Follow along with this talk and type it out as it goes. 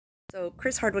So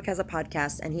Chris Hardwick has a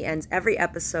podcast and he ends every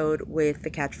episode with the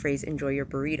catchphrase, enjoy your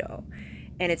burrito.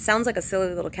 And it sounds like a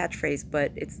silly little catchphrase,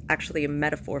 but it's actually a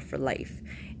metaphor for life.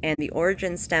 And the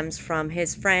origin stems from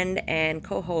his friend and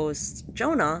co-host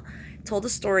Jonah told a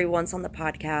story once on the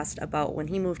podcast about when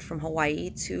he moved from Hawaii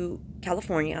to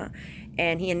California,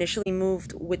 and he initially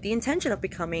moved with the intention of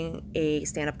becoming a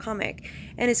stand-up comic,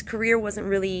 and his career wasn't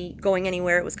really going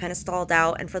anywhere. It was kind of stalled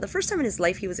out, and for the first time in his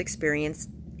life he was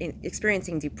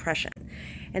experiencing depression.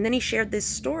 And then he shared this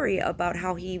story about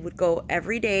how he would go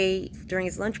every day during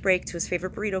his lunch break to his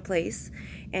favorite burrito place,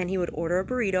 and he would order a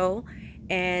burrito,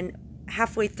 and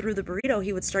halfway through the burrito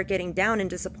he would start getting down and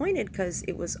disappointed because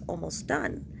it was almost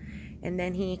done. And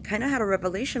then he kind of had a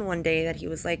revelation one day that he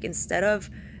was like, instead of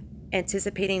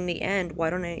anticipating the end, why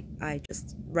don't I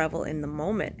just revel in the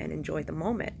moment and enjoy the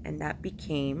moment? And that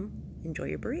became enjoy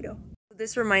your burrito.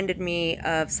 This reminded me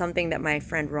of something that my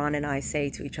friend Ron and I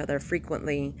say to each other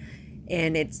frequently,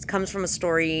 and it comes from a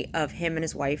story of him and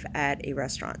his wife at a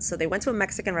restaurant. So they went to a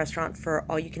Mexican restaurant for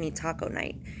all-you-can-eat taco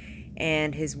night,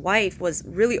 and his wife was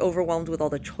really overwhelmed with all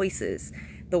the choices.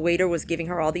 The waiter was giving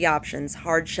her all the options: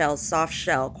 hard shell, soft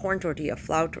shell, corn tortilla,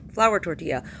 flour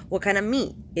tortilla. What kind of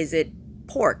meat? Is it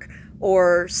pork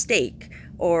or steak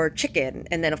or chicken?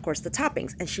 And then of course the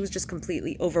toppings. And she was just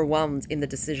completely overwhelmed in the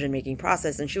decision-making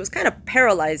process, and she was kind of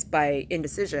paralyzed by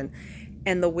indecision.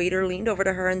 And the waiter leaned over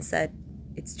to her and said,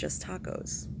 "It's just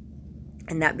tacos."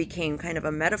 And that became kind of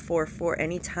a metaphor for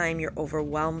any time you're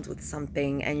overwhelmed with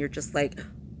something and you're just like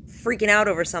freaking out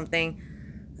over something,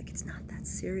 like, it's not that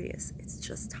serious, it's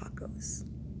just tacos.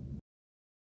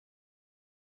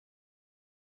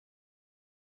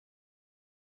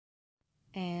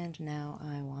 And now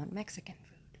I want Mexican food.